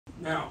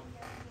Now,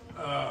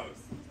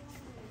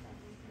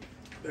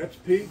 that's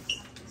Pete.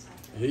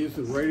 He's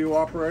the radio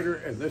operator,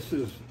 and this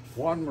is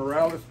Juan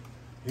Morales.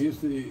 He's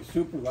the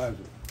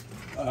supervisor.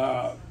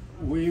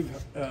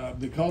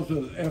 Because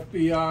of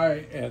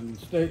FBI and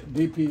state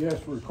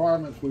DPS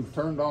requirements, we've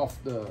turned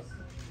off the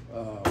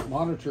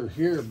monitor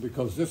here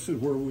because this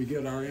is where we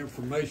get our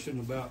information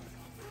about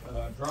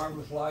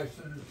driver's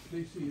license,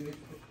 CCA,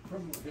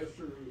 criminal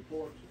history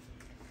reports,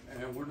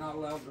 and we're not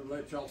allowed to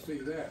let y'all see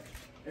that.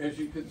 As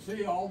you can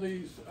see, all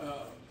these,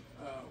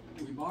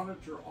 we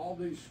monitor all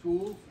these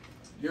schools,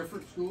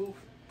 different schools.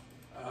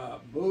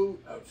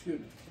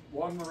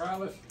 Juan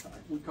Morales,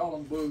 we call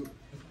him Boo.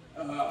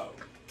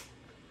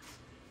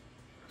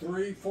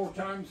 3-4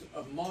 times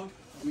a month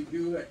we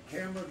do that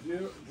camera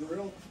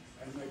drill,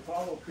 and they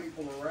follow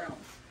people around.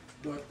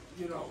 But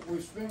you know,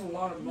 we spend a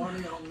lot of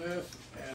money on this, and